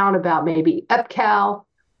the town about maybe EPCAL,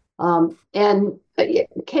 and it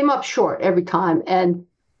came up short every time. And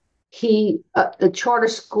the charter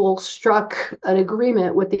school struck an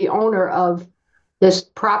agreement with the owner of this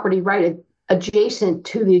property right adjacent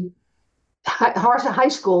to the High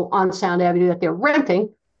School on Sound Avenue that they're renting.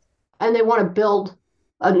 And they want to build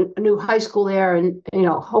a new high school there, and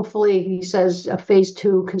hopefully, he says, a phase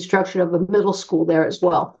 2 construction of a middle school there as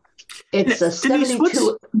well. It's a Denise,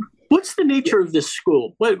 72. What's the nature of this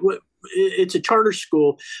school? What it's a charter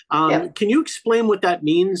school. Can you explain what that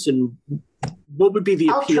means and what would be the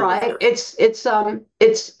appeal? I'll try. It's a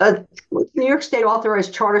New York State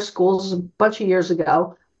authorized charter schools a bunch of years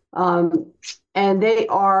ago, and they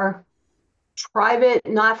are private,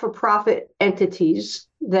 not-for-profit entities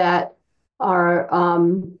that are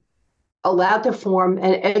allowed to form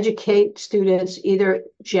and educate students either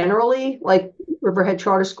generally, like Riverhead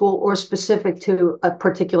Charter School, or specific to a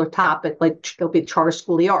particular topic, like there'll be Charter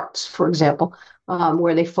School of the Arts, for example,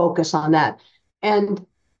 where they focus on that. And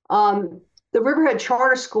the Riverhead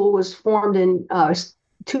Charter School was formed in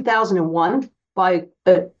 2001 by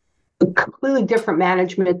a completely different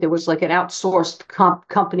management. There was an outsourced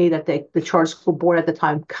company that the charter school board at the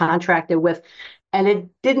time contracted with, and it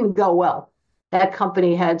didn't go well. That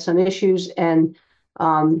company had some issues, and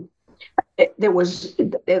they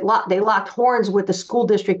locked horns with the school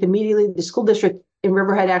district immediately. The school district in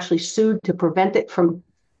Riverhead actually sued to prevent it from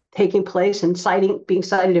taking place and being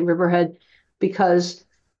cited in Riverhead, because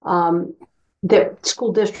the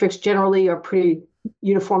school districts generally are pretty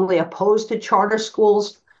uniformly opposed to charter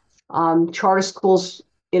schools. Charter schools,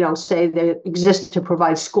 say they exist to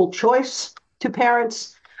provide school choice to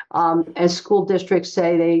parents, and school districts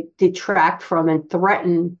say they detract from and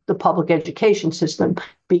threaten the public education system,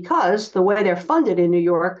 because the way they're funded in New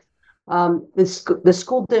York, the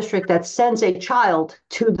school district that sends a child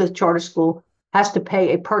to the charter school has to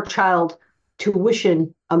pay a per child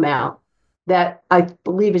tuition amount that I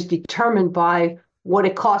believe is determined by what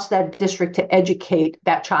it costs that district to educate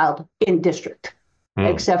that child in district.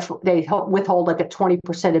 Except they withhold a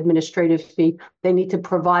 20% administrative fee. They need to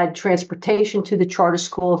provide transportation to the charter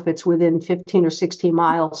school if it's within 15 or 16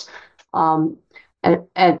 miles. But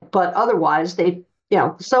otherwise,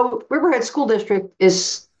 so Riverhead School District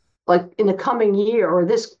is in the coming year, or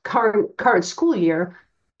this current school year,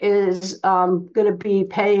 is going to be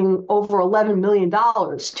paying over $11 million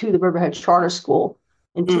to the Riverhead Charter School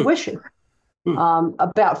in tuition.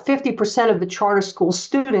 About 50% of the charter school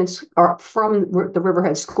students are from the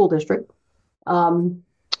Riverhead School District, and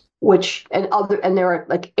there are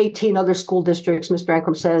 18 other school districts, Mr.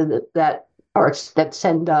 Ankrum said, that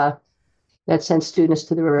send students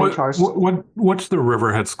to the Riverhead Charter School. What's the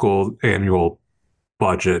Riverhead School annual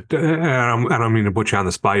budget? I don't mean to put you on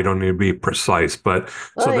the spot. You don't need to be precise, but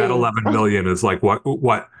so that 11 million is what?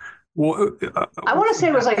 I want to say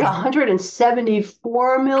it was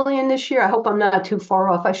 174 million this year. I hope I'm not too far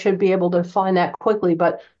off. I should be able to find that quickly,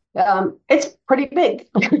 but it's pretty big.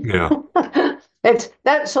 Yeah. It's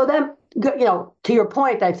that. So then, to your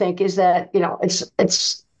point, I think is that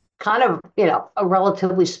it's kind of a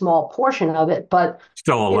relatively small portion of it, but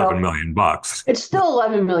Still 11 million bucks. it's still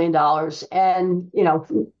 $11 million, and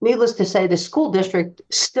needless to say, the school district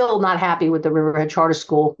still not happy with the Riverhead Charter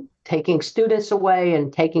School taking students away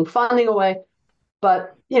and taking funding away.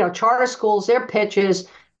 But charter schools, their pitch is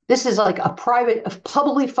this is like a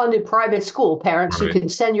publicly funded private school. Parents, Right. you can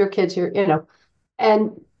send your kids here,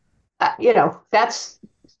 and that's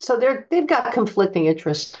so they've got conflicting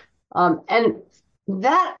interests, and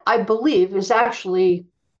that I believe is actually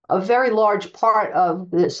a very large part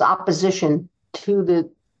of this opposition to the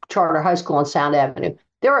charter high school on Sound Avenue.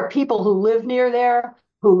 There are people who live near there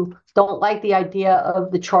who don't like the idea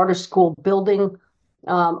of the charter school building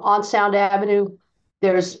on Sound Avenue.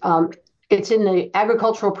 There's it's in the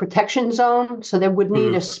agricultural protection zone, so they would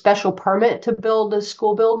need a special permit to build a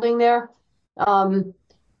school building there.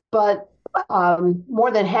 But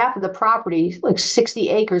more than half of the property, like 60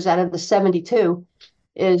 acres out of the 72,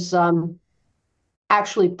 is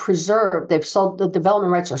actually preserved. They've sold, the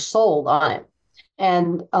development rights are sold on it.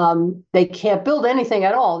 And they can't build anything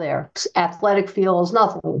at all there. Athletic fields,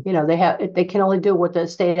 nothing. They can only do what the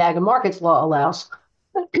state ag and markets law allows.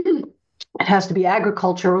 It has to be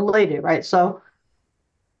agriculture related, right? So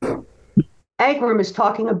Agram is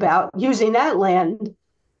talking about using that land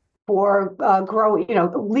for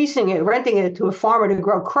leasing it, renting it to a farmer to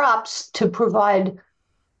grow crops to provide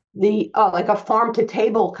the like a farm to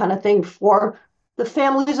table kind of thing for the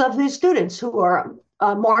families of these students who are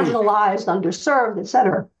marginalized, underserved,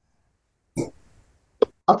 etc.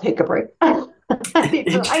 I'll take a break. I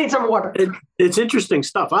need some water. It's interesting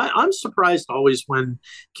stuff. I'm surprised always when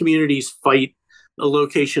communities fight a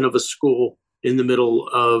location of a school in the middle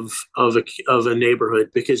of a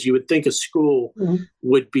neighborhood, because you would think a school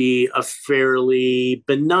would be a fairly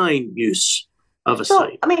benign use of a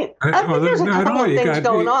site. I think there's a couple of things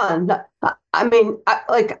going on.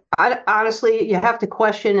 Honestly, you have to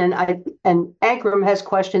question, and Agram has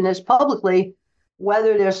questioned this publicly,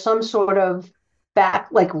 whether there's some sort of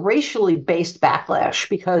racially based backlash,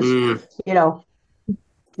 because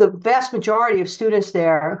the vast majority of students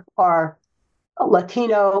there are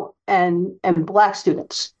Latino and Black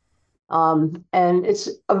students, and it's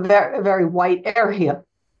a very, very white area.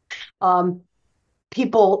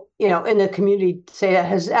 People, in the community say it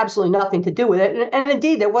has absolutely nothing to do with it, and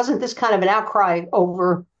indeed, there wasn't this kind of an outcry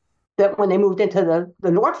over that when they moved into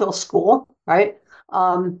the Northville school, right?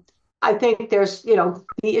 I think there's, the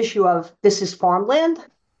issue of this is farmland.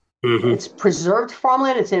 It's preserved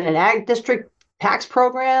farmland. It's in an ag district tax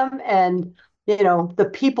program, and the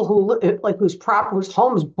people whose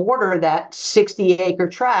homes border that 60-acre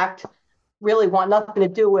tract really want nothing to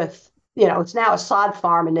do with, it's now a sod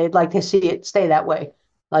farm, and they'd like to see it stay that way.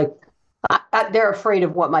 They're afraid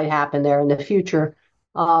of what might happen there in the future.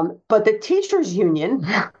 But the teachers union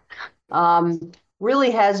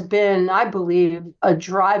really has been, I believe, a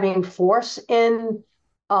driving force in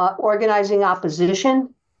organizing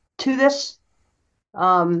opposition to this.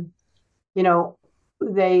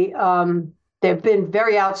 They've been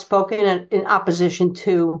very outspoken in opposition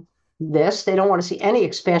to this. They don't want to see any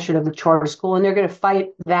expansion of the charter school, and they're going to fight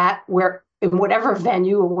that in whatever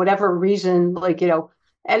venue or whatever reason,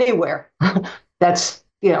 anywhere. That's,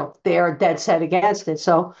 they are dead set against it.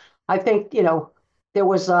 So I think, there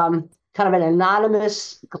was kind of an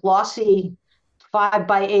anonymous, glossy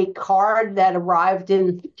 5x8 card that arrived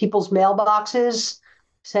in people's mailboxes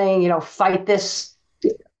saying, fight this,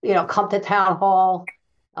 come to town hall.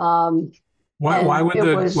 Why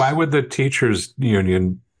would the teachers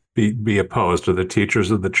union be opposed? Are the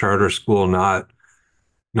teachers of the charter school not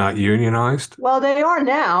unionized? Well, they are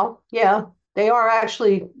now. Yeah, they are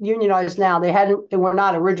actually unionized now. They were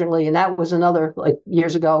not originally, and that was another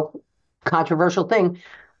years ago controversial thing.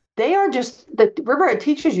 They are just, the Riverhead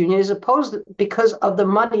Teachers Union is opposed because of the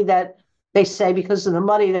money that they say, because of the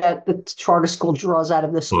money that the charter school draws out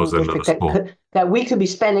of the school district that we could be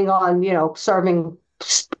spending on, serving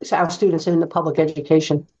our students in the public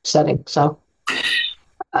education setting. So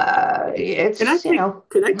it's, can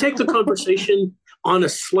I take the conversation on a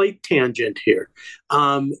slight tangent here?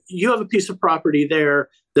 You have a piece of property there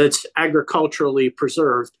that's agriculturally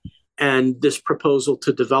preserved, and this proposal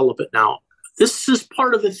to develop it now. This is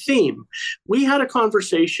part of the theme. We had a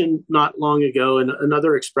conversation not long ago in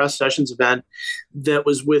another Express Sessions event that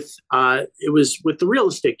was with the real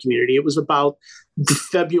estate community. It was about the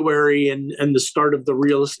February and the start of the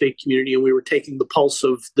real estate community, and we were taking the pulse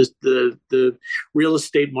of the real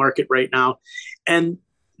estate market right now. And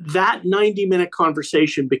that 90-minute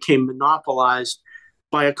conversation became monopolized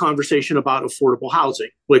by a conversation about affordable housing,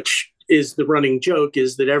 which is the running joke,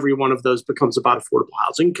 is that every one of those becomes about affordable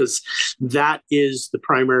housing because that is the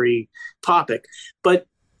primary topic. But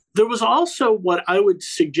there was also what I would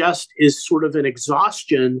suggest is sort of an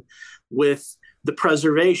exhaustion with the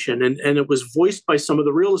preservation. And it was voiced by some of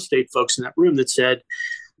the real estate folks in that room that said,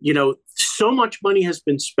 so much money has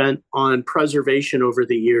been spent on preservation over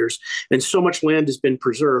the years and so much land has been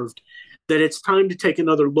preserved that it's time to take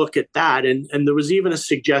another look at that. And there was even a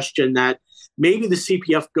suggestion that maybe the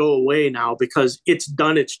CPF go away now because it's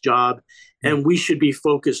done its job and we should be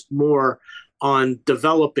focused more on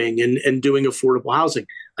developing and doing affordable housing.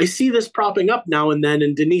 I see this propping up now and then.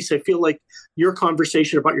 And Denise, I feel like your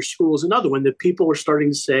conversation about your school is another one that people are starting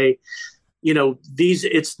to say,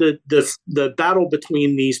 it's the battle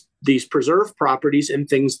between these preserved properties and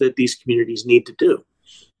things that these communities need to do.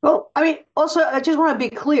 Well, I mean, also, I just want to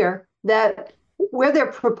be clear that where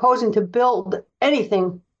they're proposing to build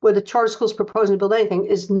anything, where the charter school is proposing to build anything,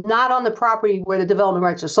 is not on the property where the development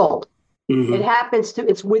rights are sold. Mm-hmm.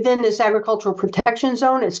 It's within this agricultural protection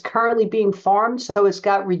zone. It's currently being farmed, so it's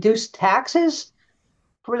got reduced taxes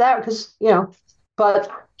for that because, but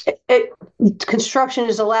construction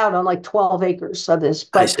is allowed on like 12 acres of this,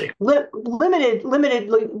 but limited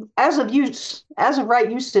as of right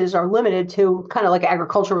uses are limited to kind of like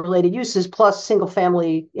agricultural related uses plus single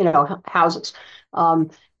family, houses.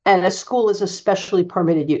 And a school is a specially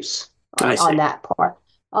permitted use on that part.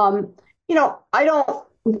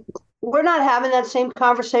 We're not having that same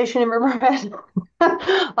conversation in Riverhead.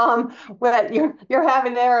 What you're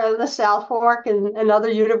having there in the South Fork and another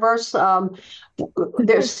universe.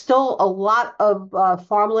 There's still a lot of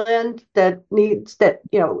farmland that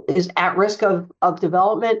is at risk of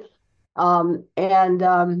development, and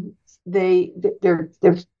they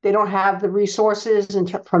don't have the resources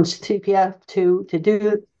from CPF to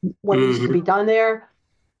do what needs to be done there.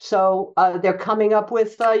 So they're coming up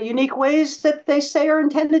with unique ways that they say are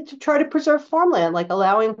intended to try to preserve farmland, like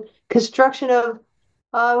allowing construction of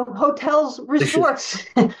hotels, resorts,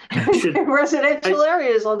 in residential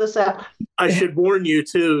areas on the south. I should warn you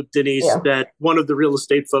too, Denise, that one of the real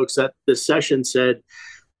estate folks at this session said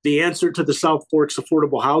the answer to the South Fork's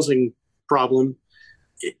affordable housing problem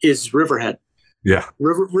is Riverhead. Yeah.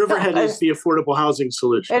 Riverhead is the affordable housing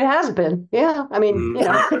solution. It has been. Yeah. I mean,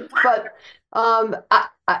 but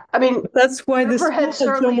I mean, that's why this Riverhead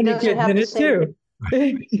certainly doesn't have the same.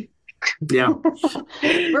 Yeah.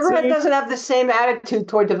 Riverhead doesn't have the same attitude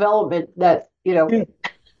toward development that,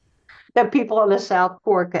 that people on the South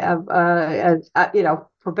Fork have,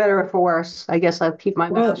 for better or for worse. I guess I'll keep my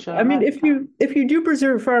mouth shut. I mean, if you do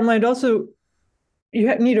preserve farmland, also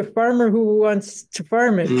you need a farmer who wants to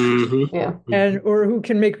farm it, or who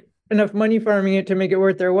can make enough money farming it to make it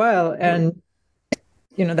worth their while, and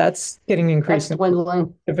that's getting increasingly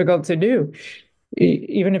difficult to do,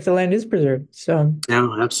 even if the land is preserved. So yeah,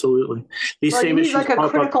 absolutely. These same issues like a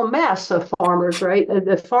critical mass of farmers, right?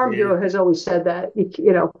 The Farm Bureau has always said that.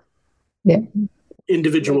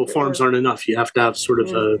 Individual farms aren't enough. You have to have sort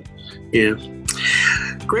of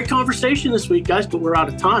Great conversation this week, guys, but we're out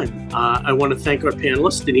of time. I want to thank our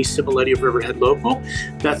panelists, Denise Cipoletti of Riverhead Local,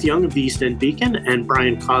 Beth Young of the East End Beacon, and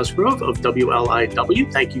Brian Cosgrove of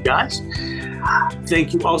WLIW. Thank you, guys.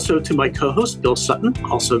 Thank you also to my co-host, Bill Sutton,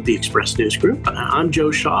 also of the Express News Group. I'm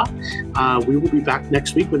Joe Shaw. We will be back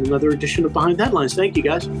next week with another edition of Behind the Headlines. Thank you,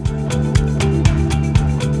 guys.